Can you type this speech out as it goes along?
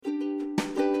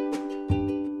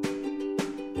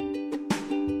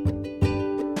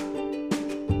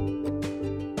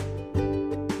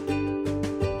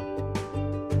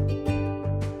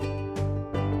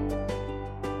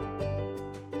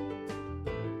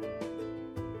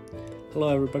Hello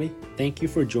everybody, thank you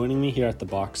for joining me here at the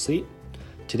Box Seat.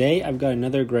 Today I've got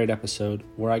another great episode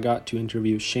where I got to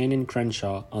interview Shannon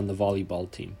Crenshaw on the volleyball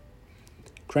team.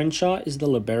 Crenshaw is the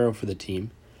libero for the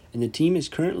team, and the team is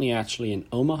currently actually in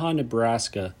Omaha,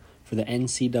 Nebraska for the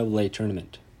NCAA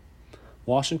tournament.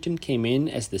 Washington came in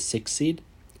as the 6th seed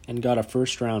and got a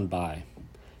first round bye.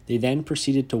 They then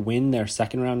proceeded to win their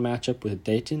second round matchup with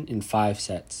Dayton in 5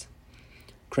 sets.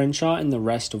 Crenshaw and the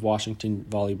rest of Washington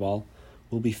volleyball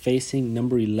will be facing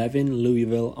number 11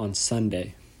 Louisville on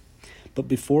Sunday. But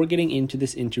before getting into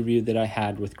this interview that I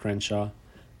had with Crenshaw,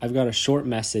 I've got a short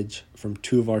message from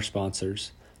 2 of our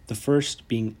sponsors, the first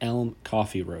being Elm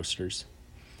Coffee Roasters.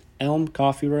 Elm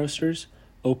Coffee Roasters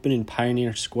open in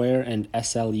Pioneer Square and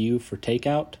SLU for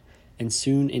takeout and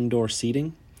soon indoor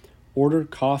seating. Order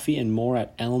coffee and more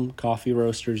at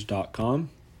elmcoffeeroasters.com.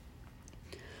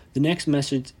 The next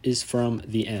message is from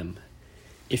the M.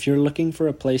 If you're looking for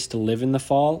a place to live in the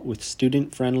fall with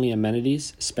student-friendly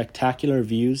amenities, spectacular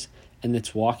views, and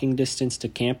it's walking distance to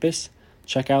campus,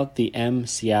 check out the M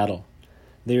Seattle.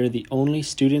 They are the only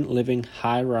student living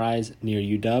high-rise near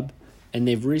UW, and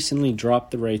they've recently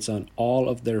dropped the rates on all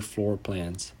of their floor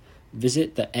plans.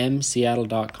 Visit the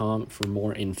mseattle.com for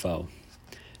more info.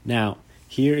 Now,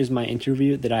 here is my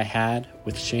interview that I had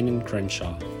with Shannon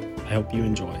Crenshaw. I hope you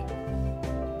enjoy.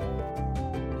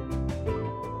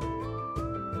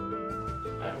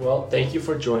 Well, thank you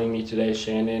for joining me today,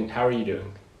 Shannon. How are you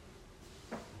doing?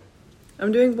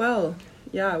 I'm doing well.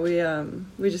 Yeah, we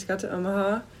just got to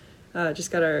Omaha.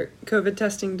 Just got our COVID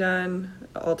testing done.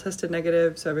 All tested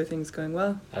negative, so everything's going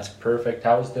well. That's perfect.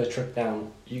 How was the trip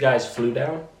down? You guys flew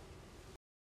down?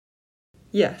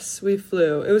 Yes, we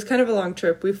flew. It was kind of a long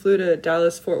trip. We flew to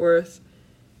Dallas, Fort Worth,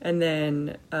 and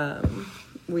then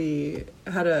we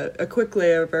had a quick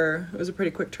layover. It was a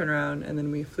pretty quick turnaround, and then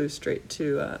we flew straight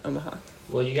to Omaha.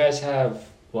 Well, you guys have,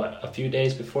 a few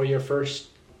days before your first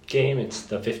game? It's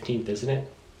the 15th, isn't it?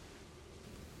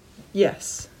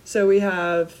 Yes. So we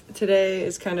have, today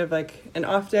is kind of like an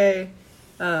off day.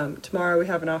 Tomorrow we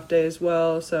have an off day as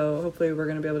well, so hopefully we're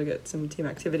going to be able to get some team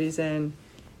activities in.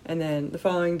 And then the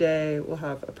following day we'll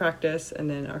have a practice and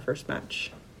then our first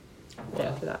match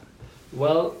after that.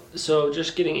 Well, so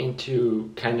just getting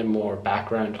into kind of more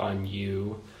background on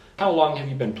you, how long have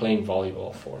you been playing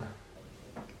volleyball for?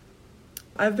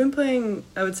 I've been playing,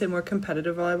 I would say, more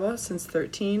competitive volleyball since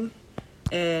 13,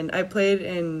 and I played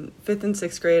in 5th and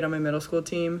 6th grade on my middle school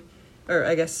team, or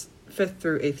I guess 5th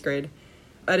through 8th grade.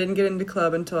 I didn't get into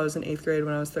club until I was in 8th grade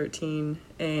when I was 13,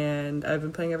 and I've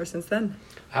been playing ever since then.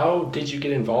 How did you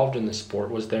get involved in the sport?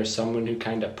 Was there someone who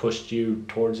kind of pushed you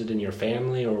towards it in your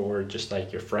family, or were just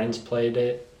like your friends played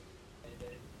it?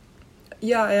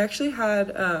 Yeah, I actually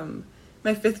had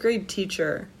my 5th grade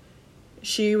teacher.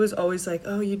 She was always like,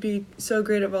 oh, you'd be so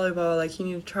great at volleyball, like you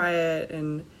need to try it.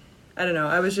 And I don't know,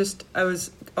 I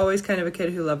was always kind of a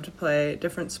kid who loved to play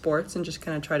different sports and just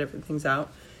kind of try different things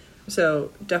out.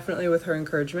 So definitely with her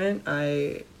encouragement,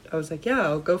 I was like, yeah,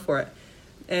 I'll go for it.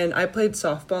 And I played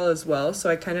softball as well, so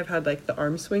I kind of had like the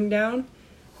arm swing down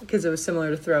because it was similar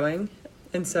to throwing.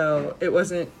 And so it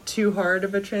wasn't too hard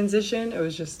of a transition. It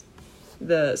was just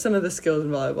some of the skills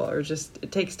in volleyball are just,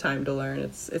 it takes time to learn.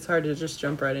 It's hard to just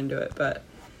jump right into it, but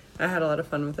I had a lot of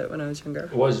fun with it when I was younger.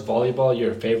 Was volleyball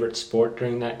your favorite sport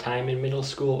during that time in middle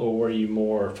school, or were you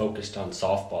more focused on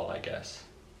softball, I guess?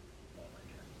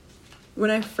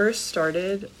 When I first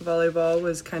started, volleyball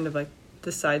was kind of like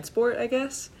the side sport, I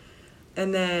guess.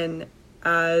 And then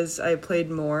as I played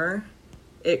more,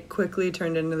 it quickly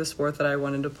turned into the sport that I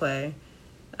wanted to play.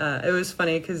 It was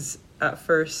funny because at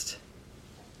first,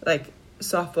 like,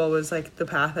 softball was like the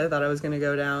path I thought I was going to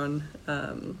go down,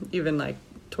 even like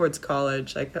towards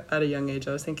college. Like at a young age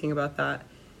I was thinking about that,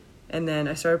 and then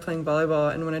I started playing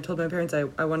volleyball, and when I told my parents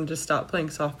I wanted to stop playing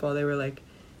softball, they were like,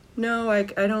 no, I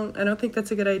don't think that's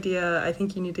a good idea. I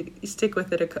think you need to stick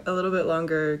with it a little bit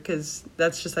longer, because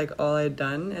that's just like all I had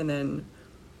done. And then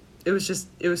it was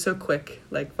so quick,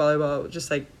 like volleyball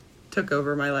just like took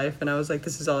over my life, and I was like,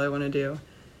 this is all I want to do.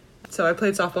 So I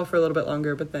played softball for a little bit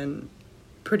longer, but then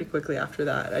pretty quickly after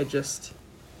that, I just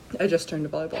turned to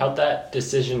volleyball. How'd that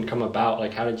decision come about?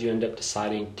 Like, how did you end up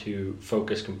deciding to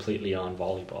focus completely on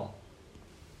volleyball?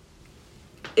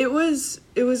 It was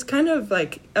kind of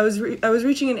like I was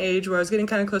reaching an age where I was getting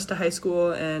kind of close to high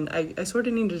school, and I sort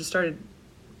of needed to start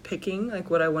picking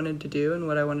like what I wanted to do and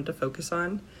what I wanted to focus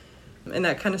on. And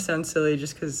that kind of sounds silly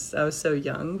just because I was so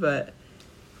young, but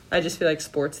I just feel like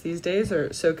sports these days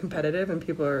are so competitive, and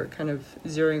people are kind of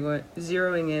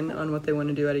zeroing in on what they want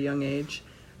to do at a young age.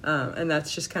 And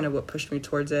that's just kind of what pushed me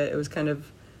towards it. It was kind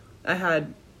of, I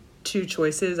had 2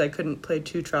 choices. I couldn't play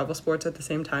 2 travel sports at the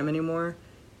same time anymore.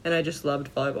 and I just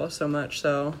loved volleyball so much,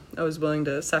 so I was willing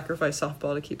to sacrifice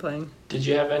softball to keep playing. Did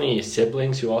you have any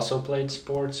siblings who also played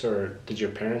sports, or did your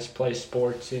parents play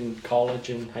sports in college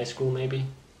and high school maybe?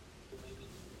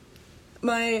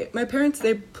 My parents,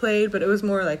 they played, but it was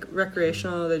more like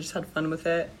recreational. They just had fun with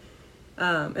it.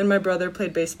 And my brother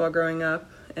played baseball growing up,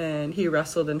 and he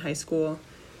wrestled in high school.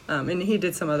 And he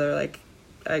did some other, like,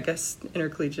 I guess,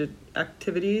 intercollegiate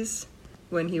activities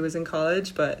when he was in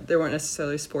college, but they weren't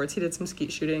necessarily sports. He did some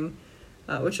skeet shooting,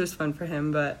 which was fun for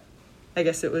him, but I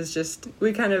guess it was just,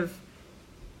 we kind of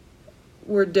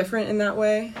were different in that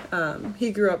way.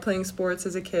 He grew up playing sports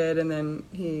as a kid, and then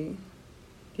he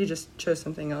just chose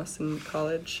something else in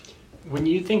college. When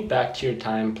you think back to your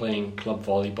time playing club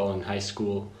volleyball in high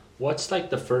school, what's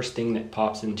like the first thing that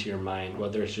pops into your mind,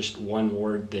 whether it's just one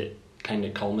word that kind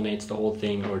of culminates the whole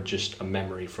thing or just a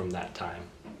memory from that time?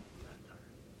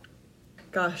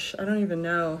 Gosh, I don't even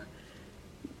know.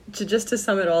 To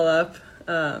sum it all up,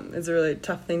 it's a really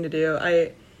tough thing to do.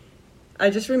 I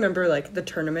just remember, like, the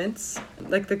tournaments,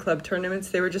 like the club tournaments,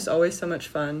 they were just always so much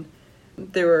fun.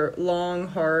 They were long,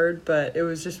 hard, but it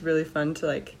was just really fun to,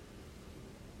 like,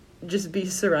 just be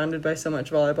surrounded by so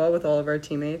much volleyball with all of our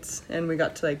teammates. And we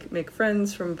got to, like, make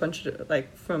friends from a bunch of,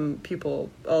 like, from people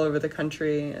all over the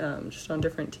country, just on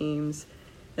different teams.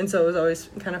 And so it was always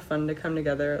kind of fun to come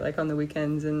together, like, on the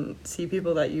weekends and see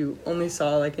people that you only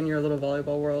saw, like, in your little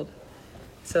volleyball world.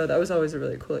 So that was always a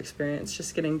really cool experience,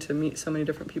 just getting to meet so many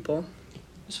different people.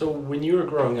 So when you were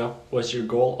growing up, was your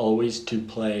goal always to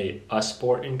play a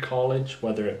sport in college,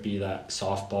 whether it be that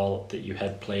softball that you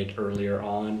had played earlier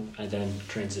on and then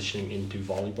transitioning into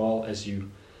volleyball as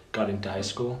you got into high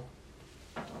school?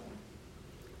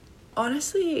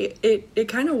 Honestly, it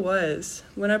kind of was.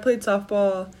 When I played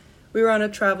softball, we were on a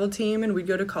travel team and we'd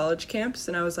go to college camps,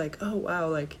 and I was like, oh, wow,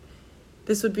 like,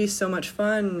 this would be so much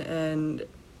fun, and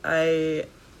I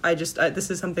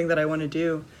this is something that I want to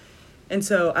do. And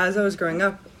so as I was growing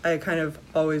up, I kind of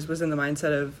always was in the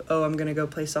mindset of, oh, I'm going to go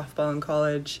play softball in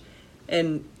college.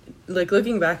 And, like,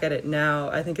 looking back at it now,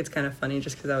 I think it's kind of funny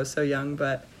just because I was so young,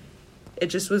 but it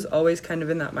just was always kind of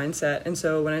in that mindset. And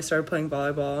so when I started playing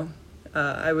volleyball,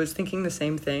 I was thinking the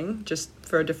same thing, just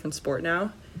for a different sport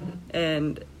now.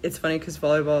 And it's funny because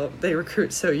volleyball, they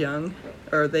recruit so young,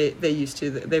 or they used to.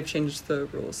 They've changed the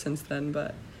rules since then,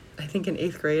 but I think in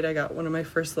 8th grade I got one of my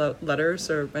first letters,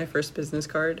 or my first business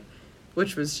card,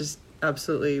 which was just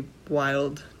absolutely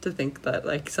wild to think that,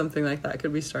 like, something like that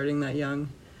could be starting that young.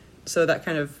 So that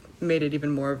kind of made it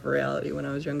even more of a reality when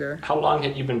I was younger. How long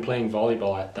had you been playing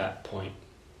volleyball at that point?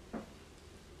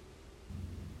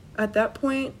 At that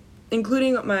point,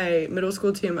 including my middle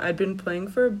school team, I'd been playing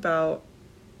for about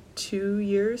 3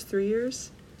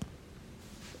 years.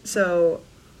 So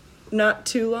not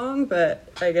too long, but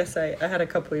I guess I had a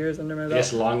couple years under my belt. I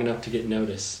guess long enough to get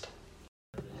noticed.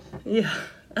 Yeah,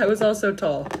 I was also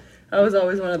tall. I was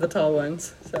always one of the tall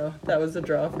ones, so that was a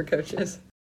draw for coaches.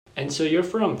 And so you're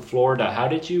from Florida. How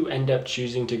did you end up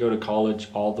choosing to go to college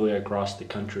all the way across the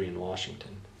country in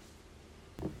Washington?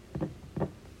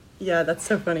 Yeah, that's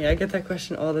so funny. I get that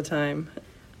question all the time.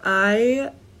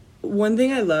 One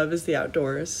thing I love is the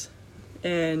outdoors,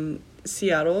 and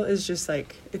Seattle is just,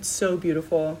 like, it's so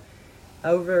beautiful.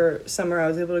 Over summer, I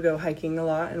was able to go hiking a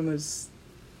lot and was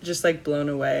just, like, blown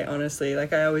away, honestly.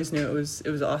 Like, I always knew it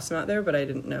was awesome out there, but I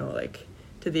didn't know, like,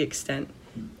 to the extent.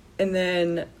 And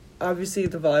then, obviously,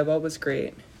 the volleyball was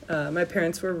great. My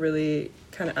parents were really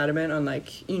kind of adamant on,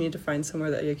 like, you need to find somewhere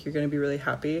that, like, you're going to be really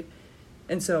happy.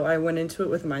 And so I went into it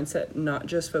with a mindset not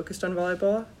just focused on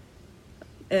volleyball.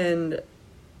 And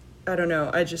I don't know,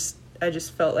 I just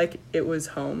felt like it was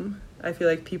home. I feel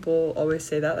like people always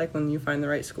say that, like, when you find the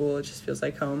right school, it just feels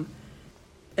like home.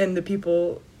 And the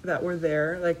people that were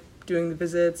there, like, doing the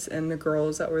visits, and the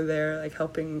girls that were there, like,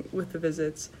 helping with the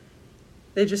visits,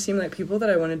 they just seemed like people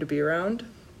that I wanted to be around.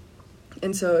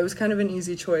 And so it was kind of an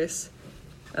easy choice.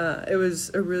 It was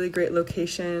a really great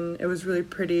location. It was really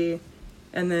pretty.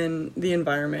 And then the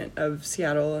environment of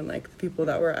Seattle and, like, the people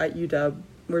that were at UW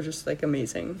were just, like,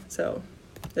 amazing. So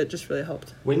it just really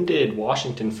helped. When did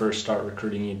Washington first start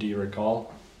recruiting you? Do you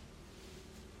recall?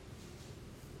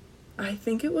 I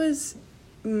think it was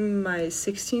my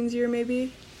 16th year,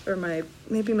 maybe, or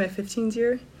maybe my 15th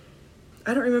year.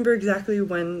 I don't remember exactly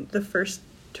when the first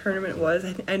tournament was.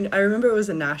 I remember it was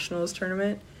a nationals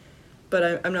tournament,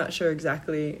 but I'm not sure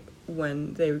exactly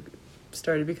when they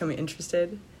started becoming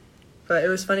interested. But it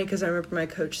was funny because I remember my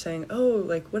coach saying, oh,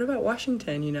 like, what about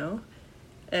Washington, you know?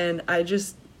 And I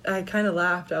kind of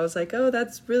laughed. I was like, oh,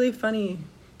 that's really funny.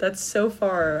 That's so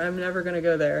far. I'm never going to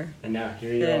go there. And now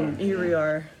here you are. And here we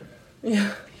are.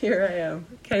 Yeah, here I am.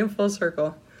 Came full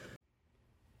circle.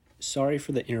 Sorry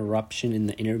for the interruption in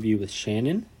the interview with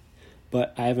Shannon,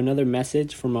 but I have another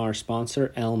message from our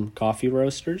sponsor, Elm Coffee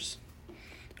Roasters.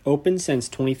 Open since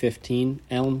 2015,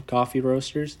 Elm Coffee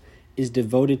Roasters is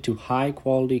devoted to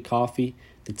high-quality coffee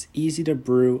that's easy to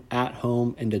brew at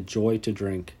home and a joy to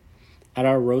drink. At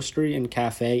our roastery and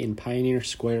cafe in Pioneer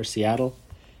Square, Seattle,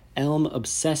 Elm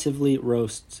obsessively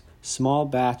roasts small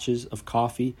batches of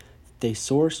coffee they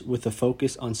source with a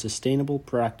focus on sustainable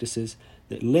practices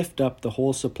that lift up the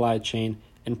whole supply chain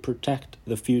and protect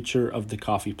the future of the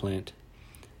coffee plant.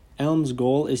 Elm's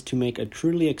goal is to make a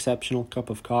truly exceptional cup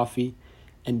of coffee,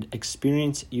 an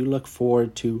experience you look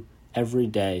forward to every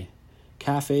day.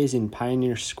 Cafes in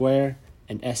Pioneer Square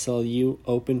and SLU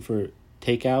open for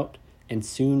takeout and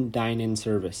soon dine-in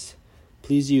service.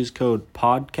 Please use code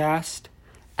PODCAST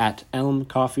at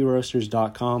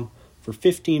elmcoffeeroasters.com for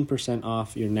 15%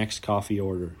 off your next coffee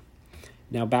order.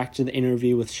 Now back to the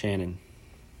interview with Shannon.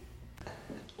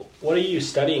 What are you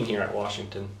studying here at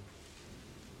Washington?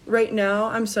 Right now,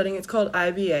 I'm studying, it's called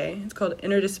IBA. It's called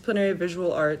Interdisciplinary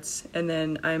Visual Arts, and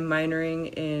then I'm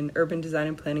minoring in Urban Design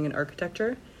and Planning and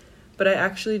Architecture. But I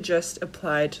actually just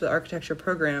applied to the architecture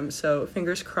program, so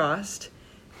fingers crossed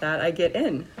that I get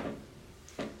in.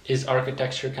 Is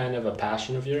architecture kind of a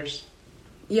passion of yours?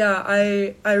 Yeah,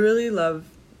 I really love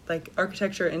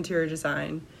architecture, interior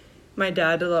design. My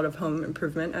dad did a lot of home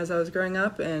improvement as I was growing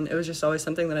up, and it was just always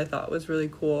something that I thought was really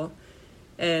cool.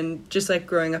 And just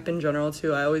growing up in general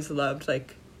too, I always loved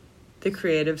the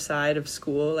creative side of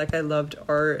school. I loved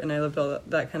art and I loved all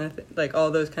that kind of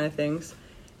all those kind of things.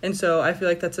 And so I feel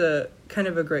like that's a kind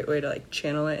of a great way to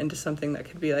channel it into something that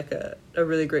could be a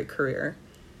really great career.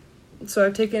 So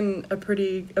I've taken a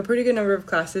pretty good number of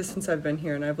classes since I've been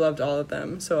here, and I've loved all of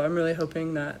them. So I'm really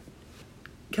hoping that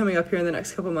coming up here in the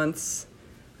next couple months,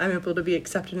 I'm able to be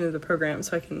accepted into the program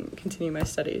so I can continue my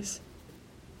studies.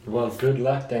 Well, good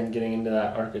luck then getting into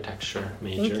that architecture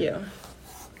major. Thank you.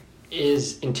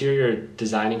 Is interior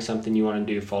designing something you want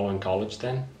to do following college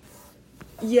then?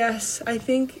 Yes, I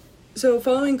think so.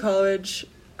 Following college,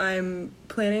 I'm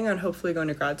planning on hopefully going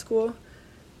to grad school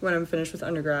when I'm finished with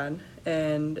undergrad,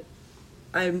 and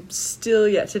I'm still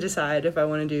yet to decide if I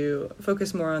want to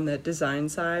focus more on the design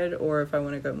side or if I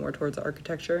want to go more towards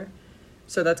architecture.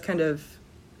 So that's kind of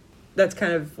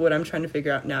what I'm trying to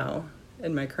figure out now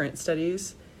in my current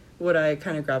studies. What I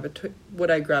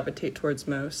gravitate towards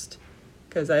most,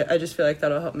 because I just feel like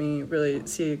that'll help me really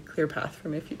see a clear path for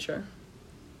my future.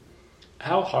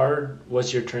 How hard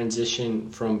was your transition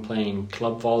from playing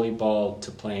club volleyball to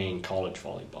playing college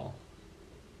volleyball?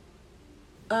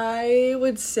 I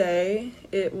would say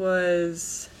it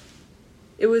was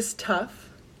tough.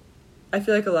 I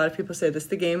feel like a lot of people say this.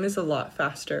 The game is a lot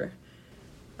faster.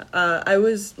 I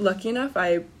was lucky enough.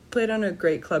 I played on a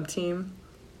great club team.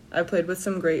 I played with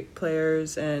some great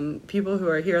players and people who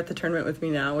are here at the tournament with me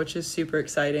now, which is super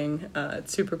exciting.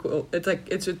 It's super cool.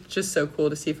 It's just so cool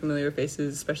to see familiar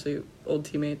faces, especially old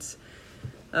teammates.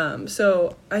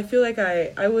 So I feel like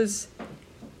I was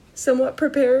somewhat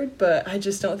prepared, but I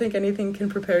just don't think anything can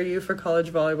prepare you for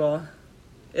college volleyball.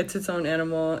 It's its own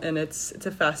animal, and it's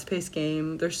a fast-paced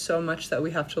game. There's so much that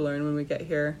we have to learn when we get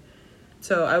here.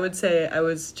 So I would say I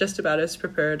was just about as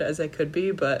prepared as I could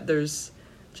be, but there's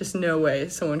just no way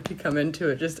someone could come into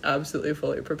it just absolutely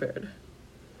fully prepared.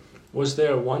 Was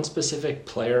there one specific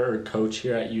player or coach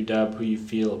here at UW who you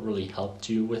feel really helped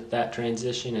you with that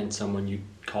transition and someone you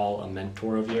call a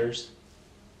mentor of yours?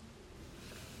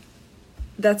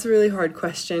 That's a really hard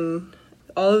question.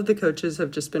 All of the coaches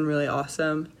have just been really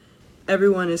awesome.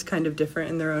 Everyone is kind of different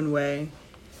in their own way.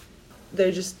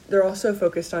 They're also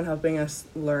focused on helping us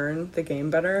learn the game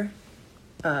better.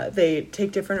 They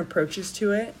take different approaches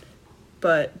to it,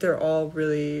 but they're all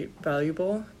really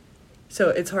valuable. So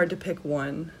it's hard to pick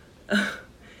one.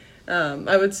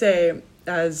 I would say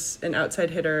as an outside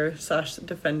hitter /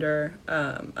 defender,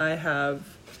 I've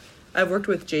worked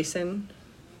with Jason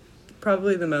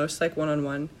probably the most,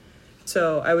 one-on-one.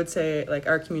 So I would say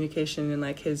our communication and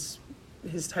his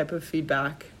type of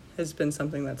feedback has been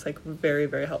something that's very,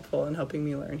 very helpful in helping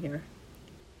me learn here.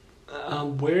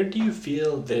 Where do you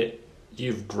feel that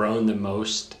you've grown the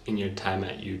most in your time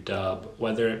at UW,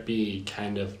 whether it be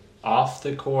kind of off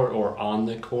the court or on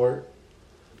the court?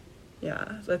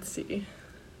 Yeah, let's see.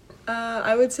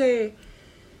 I would say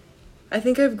I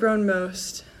think I've grown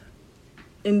most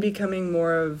in becoming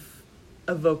more of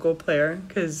a vocal player,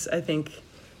 because I think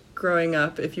growing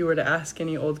up, if you were to ask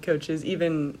any old coaches,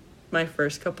 even my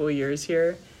first couple of years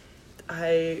here,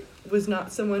 I was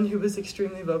not someone who was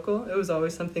extremely vocal. It was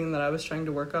always something that I was trying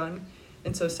to work on.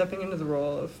 And so stepping into the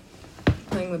role of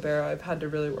playing libero, I've had to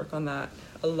really work on that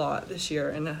a lot this year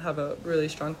and have a really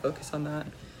strong focus on that.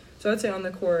 So I'd say on the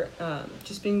court,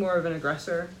 just being more of an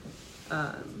aggressor,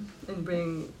 and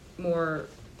being more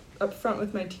upfront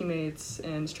with my teammates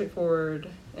and straightforward,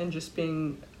 and just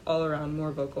being all around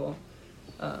more vocal,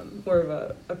 more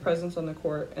of a presence on the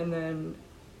court. And then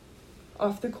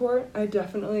off the court, I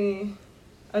definitely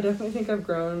think I've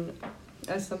grown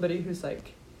as somebody who's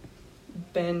like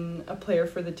been a player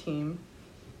for the team.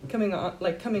 Coming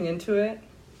into it,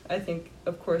 I think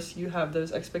of course you have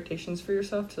those expectations for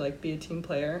yourself to like be a team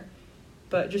player,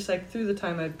 but just like through the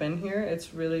time I've been here,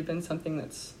 it's really been something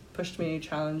that's pushed me,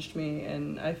 challenged me,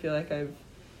 and I feel like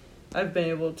I've been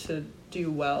able to do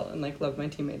well and like love my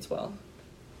teammates well.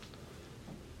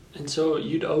 And so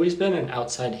you'd always been an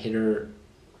outside hitter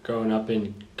growing up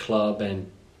in club and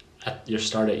at your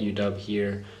start at UW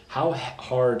here. How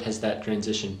hard has that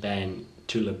transition been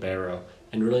to libero?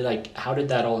 And really, like, how did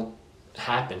that all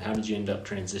happen? How did you end up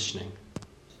transitioning?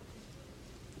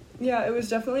 Yeah, it was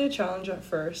definitely a challenge at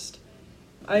first.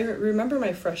 I remember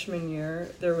my freshman year,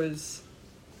 there was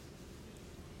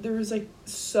like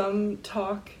some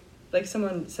talk, like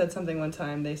someone said something one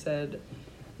time, they said,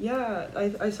 yeah,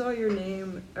 I saw your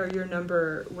name or your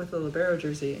number with a libero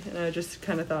jersey, and I just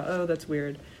kind of thought, oh, that's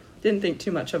weird. Didn't think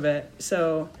too much of it.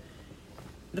 So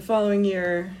the following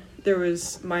year, there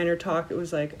was minor talk. It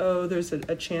was like, oh, there's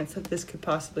a chance that this could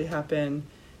possibly happen.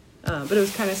 But it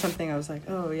was kind of something I was like,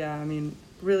 oh, yeah, I mean,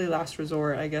 really last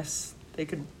resort, I guess they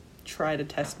could try to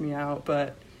test me out,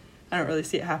 but I don't really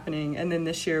see it happening. And then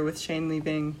this year with Shane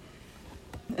leaving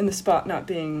and the spot not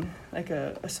being like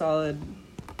a solid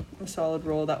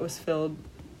role that was filled,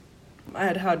 I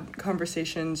had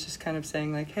conversations just kind of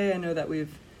saying like, hey, I know that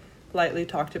we've lightly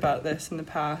talked about this in the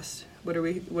past. What are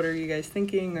you guys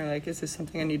thinking? Or like, is this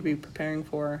something I need to be preparing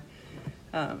for?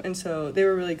 And so they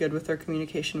were really good with their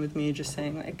communication with me, just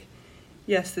saying like,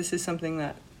 yes, this is something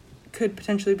that could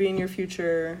potentially be in your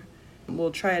future.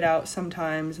 We'll try it out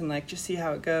sometimes and like just see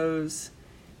how it goes.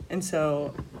 And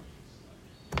so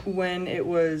when it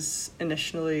was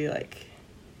initially like,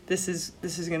 this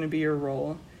is going to be your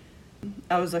role,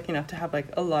 I was lucky enough to have like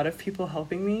a lot of people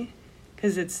helping me,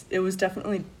 because it was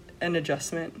definitely an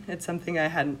adjustment. It's something I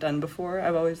hadn't done before.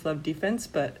 I've always loved defense,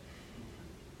 but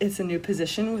it's a new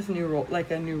position with a new role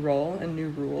and new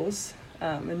rules,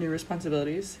 and new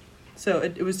responsibilities. So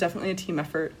it was definitely a team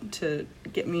effort to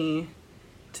get me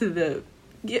to the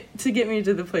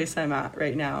place I'm at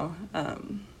right now.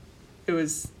 It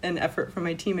was an effort from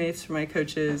my teammates, from my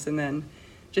coaches, and then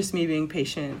just me being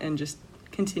patient and just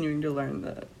continuing to learn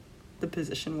the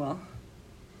position well.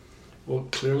 Well,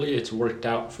 clearly it's worked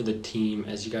out for the team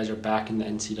as you guys are back in the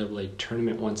NCAA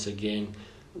tournament once again.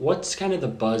 What's kind of the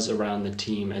buzz around the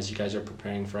team as you guys are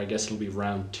preparing for, I guess it'll be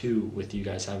round 2 with you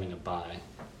guys having a bye?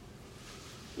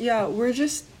 Yeah, we're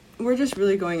just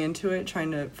really going into it,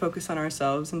 trying to focus on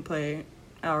ourselves and play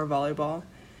our volleyball.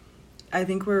 I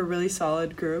think we're a really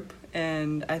solid group,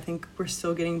 and I think we're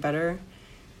still getting better.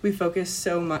 We focus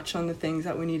so much on the things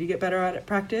that we need to get better at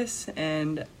practice,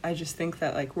 and I just think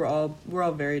that like we're all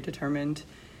very determined.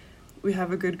 We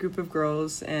have a good group of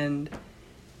girls, and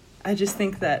I just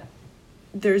think that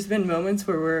there's been moments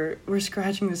where we're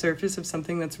scratching the surface of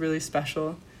something that's really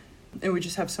special, and we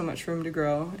just have so much room to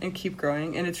grow and keep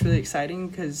growing. And it's really exciting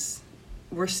because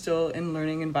we're still in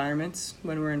learning environments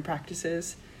when we're in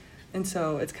practices, and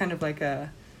so it's kind of like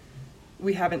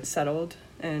we haven't settled,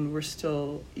 and we're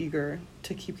still eager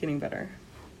to keep getting better.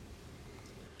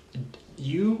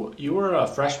 You were a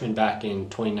freshman back in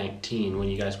 2019 when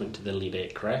you guys went to the Elite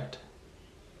Eight, correct?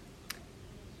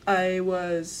 I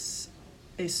was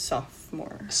a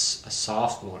sophomore. A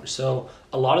sophomore. So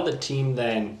a lot of the team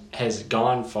then has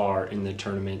gone far in the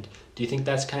tournament. Do you think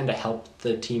that's kind of helped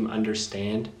the team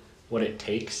understand what it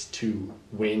takes to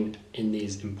win in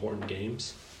these important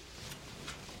games?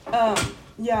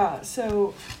 Yeah,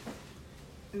 so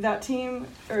that team,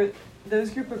 or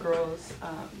those group of girls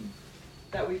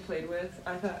that we played with,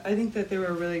 I think that they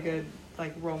were really good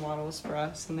like role models for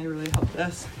us, and they really helped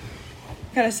us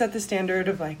kind of set the standard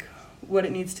of like what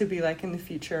it needs to be like in the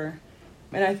future.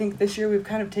 And I think this year we've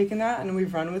kind of taken that and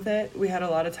we've run with it. We had a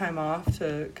lot of time off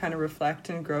to kind of reflect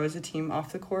and grow as a team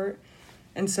off the court.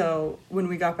 And so when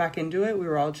we got back into it, we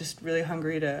were all just really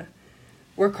hungry to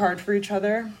work hard for each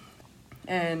other.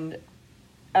 And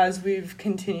as we've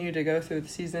continued to go through the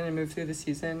season and move through the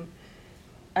season,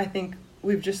 I think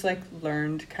we've just like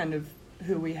learned kind of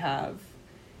who we have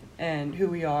and who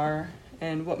we are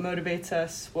and what motivates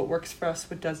us, what works for us,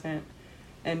 what doesn't.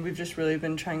 And we've just really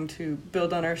been trying to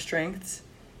build on our strengths,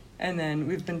 and then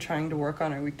we've been trying to work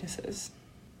on our weaknesses.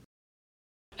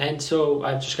 And so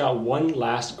I've just got one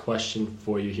last question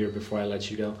for you here before I let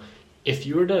you go. If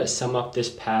you were to sum up this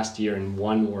past year in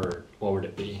one word, what would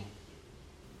it be?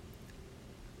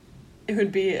 It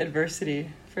would be adversity,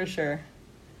 for sure.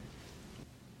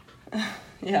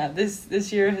 Yeah,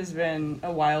 this year has been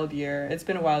a wild year. It's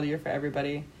been a wild year for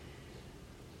everybody.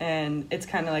 And it's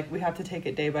kind of like we have to take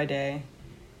it day by day.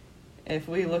 If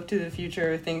we look to the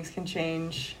future, things can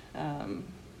change.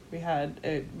 We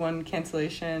had one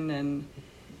cancellation, and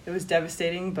it was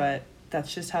devastating, but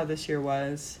that's just how this year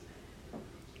was.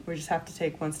 We just have to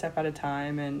take one step at a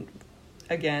time. And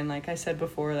again, like I said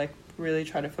before, like really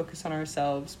try to focus on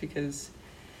ourselves, because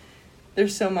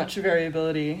there's so much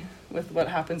variability with what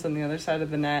happens on the other side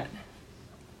of the net.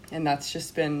 And that's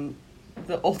just been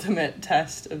the ultimate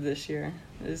test of this year,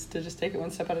 is to just take it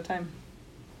one step at a time.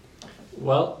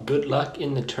 Well, good luck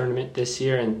in the tournament this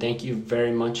year, and thank you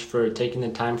very much for taking the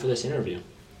time for this interview.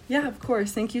 Yeah, of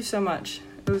course. Thank you so much.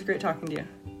 It was great talking to you.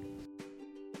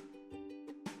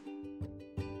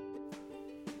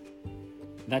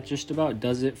 That just about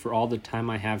does it for all the time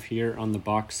I have here on the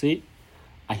box seat.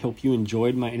 I hope you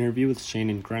enjoyed my interview with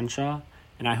Shannon Crenshaw,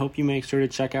 and I hope you make sure to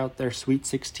check out their Sweet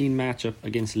 16 matchup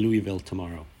against Louisville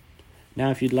tomorrow.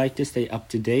 Now, if you'd like to stay up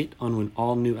to date on when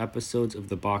all new episodes of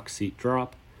the box seat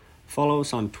drop, follow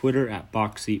us on Twitter at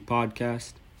Box Seat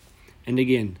Podcast. And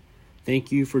again,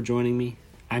 thank you for joining me.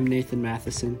 I'm Nathan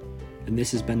Mathisen, and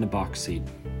this has been the Box Seat.